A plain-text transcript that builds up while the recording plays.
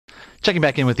Checking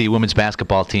back in with the women's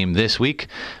basketball team this week,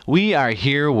 we are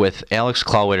here with Alex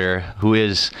Klawitter, who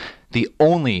is the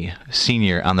only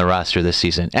senior on the roster this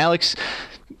season. Alex,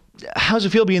 how's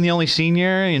it feel being the only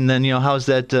senior? And then, how's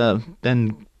that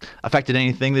been affected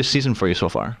anything this season for you so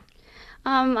far?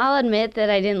 I'll admit that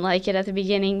I didn't like it at the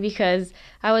beginning because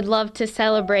I would love to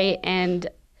celebrate and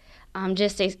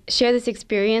just share this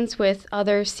experience with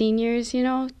other seniors,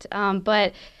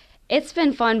 but it's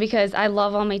been fun because I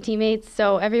love all my teammates,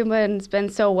 so everyone's been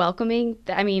so welcoming,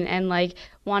 and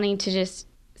wanting to just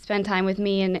spend time with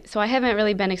me, and so I haven't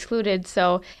really been excluded,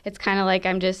 so it's kind of like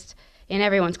I'm just in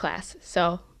everyone's class,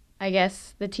 so I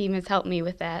guess the team has helped me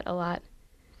with that a lot.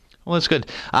 Well, that's good.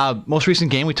 Most recent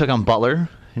game we took on Butler,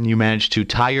 and you managed to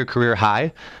tie your career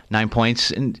high, 9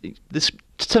 points, and just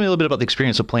tell me a little bit about the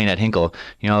experience of playing at Hinkle.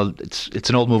 It's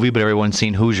an old movie, but everyone's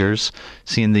seen Hoosiers,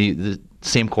 seeing the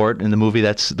same court in the movie.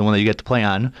 That's the one that you get to play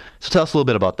on. So tell us a little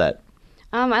bit about that.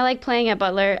 I like playing at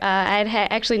Butler. I'd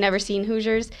actually never seen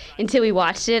Hoosiers until we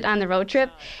watched it on the road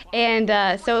trip, and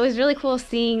so it was really cool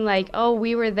seeing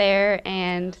we were there,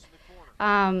 and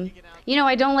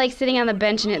I don't like sitting on the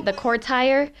bench and the court's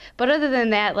higher, but other than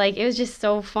that, it was just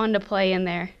so fun to play in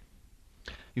there.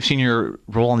 You've seen your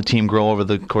role on the team grow over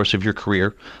the course of your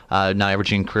career, now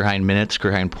averaging career high in minutes,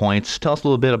 career high in points. Tell us a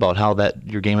little bit about how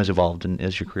your game has evolved and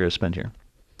as your career has spent here.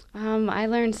 I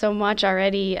learned so much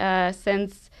already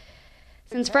since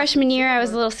freshman year. I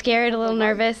was a little scared, a little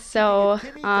nervous. So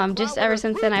just ever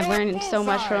since then, I've learned so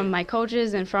much from my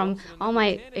coaches and from all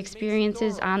my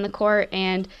experiences on the court,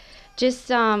 and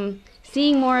just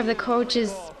seeing more of the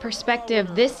coach's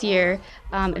perspective this year,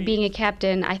 being a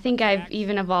captain, I think I've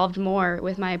even evolved more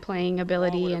with my playing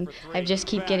ability, and I just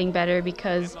keep getting better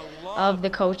because of the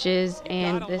coaches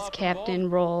and this captain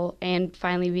role, and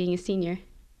finally being a senior.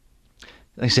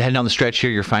 Like I said, heading down the stretch here,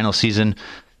 your final season,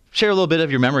 share a little bit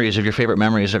of your favorite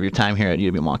memories of your time here at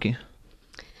Milwaukee.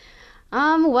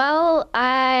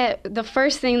 The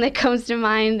first thing that comes to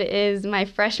mind is my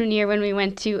freshman year when we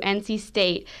went to NC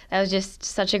State. That was just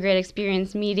such a great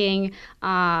experience meeting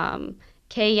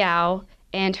Kay Yao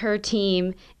and her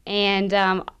team.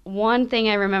 And one thing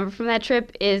I remember from that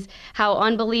trip is how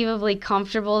unbelievably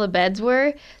comfortable the beds were.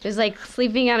 It was like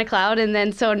sleeping on a cloud. And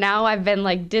then so now I've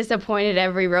been disappointed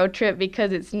every road trip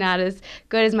because it's not as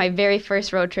good as my very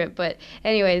first road trip. But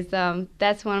anyways,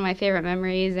 that's one of my favorite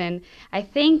memories. And I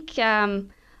think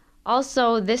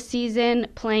also this season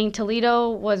playing Toledo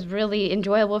was really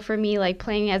enjoyable for me,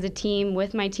 playing as a team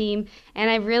with my team. And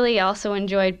I really also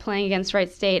enjoyed playing against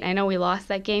Wright State. I know we lost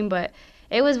that game, but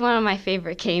it was one of my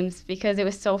favorite games because it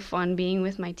was so fun being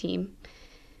with my team.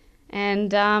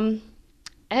 And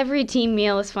every team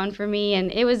meal is fun for me,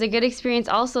 and it was a good experience.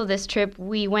 Also this trip,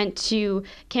 we went to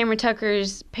Cameron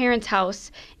Tucker's parents'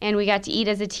 house, and we got to eat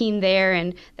as a team there,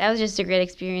 and that was just a great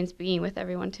experience being with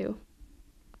everyone too.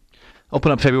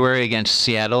 Open up February against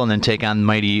Seattle and then take on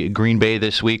mighty Green Bay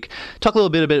this week. Talk a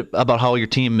little bit about how your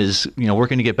team is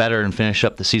working to get better and finish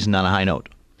up the season on a high note.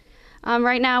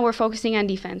 Right now we're focusing on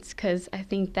defense because I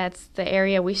think that's the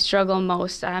area we struggle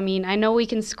most. I know we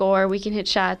can score, we can hit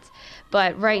shots,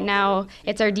 but right now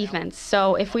it's our defense.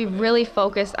 So if we really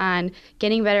focus on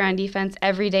getting better on defense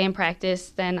every day in practice,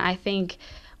 then I think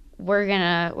we're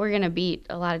gonna beat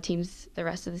a lot of teams the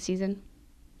rest of the season.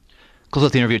 Close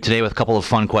out the interview today with a couple of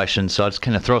fun questions. So I'll just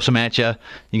kind of throw some at you.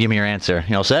 You give me your answer.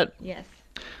 You all set? Yes.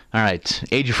 All right.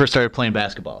 Age you first started playing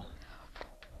basketball?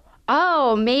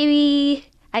 Oh, maybe.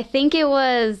 I think it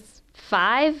was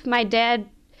 5. My dad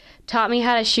taught me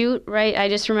how to shoot, right? I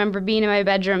just remember being in my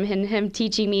bedroom and him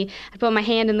teaching me. I put my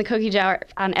hand in the cookie jar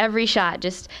on every shot,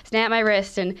 just snap my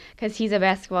wrist, and because he's a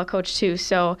basketball coach too.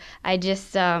 So I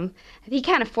just, he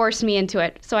kind of forced me into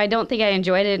it. So I don't think I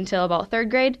enjoyed it until about 3rd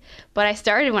grade, but I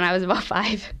started when I was about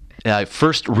 5.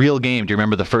 First real game, do you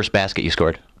remember the first basket you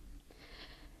scored?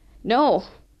 No,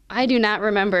 I do not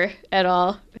remember at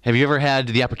all. Have you ever had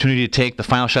the opportunity to take the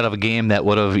final shot of a game that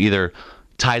would have either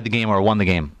tied the game or won the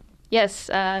game? Yes.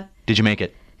 Did you make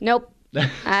it? Nope.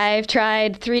 I've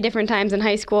tried 3 different times in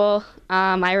high school.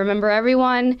 I remember every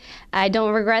one. I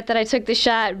don't regret that I took the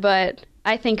shot, but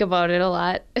I think about it a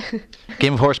lot.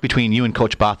 Game of horse between you and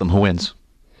Coach Botham. Who wins?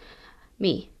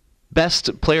 Me.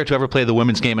 Best player to ever play the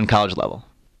women's game in college level?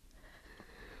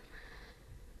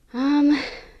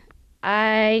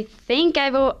 I think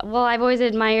I've always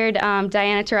admired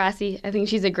Diana Taurasi. I think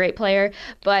she's a great player,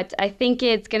 but I think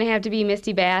it's going to have to be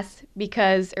Misty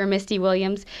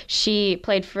Williams. She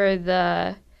played for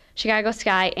the Chicago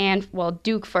Sky and,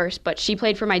 Duke first, but she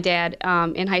played for my dad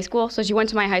in high school, so she went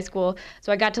to my high school,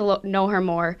 so I got to know her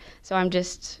more. So I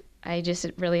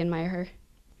just really admire her.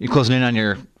 You're closing in on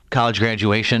your college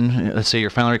graduation, let's say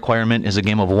your final requirement is a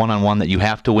game of one-on-one that you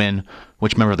have to win.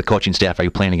 Which member of the coaching staff are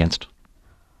you playing against?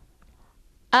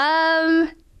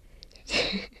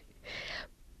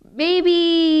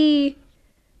 Maybe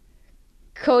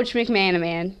Coach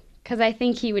McManaman, because I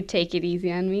think he would take it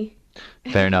easy on me.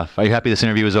 Fair enough. Are you happy this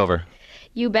interview is over?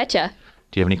 You betcha.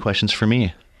 Do you have any questions for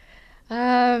me?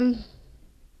 Did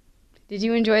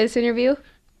you enjoy this interview?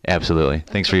 Absolutely.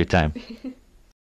 Thanks for your time.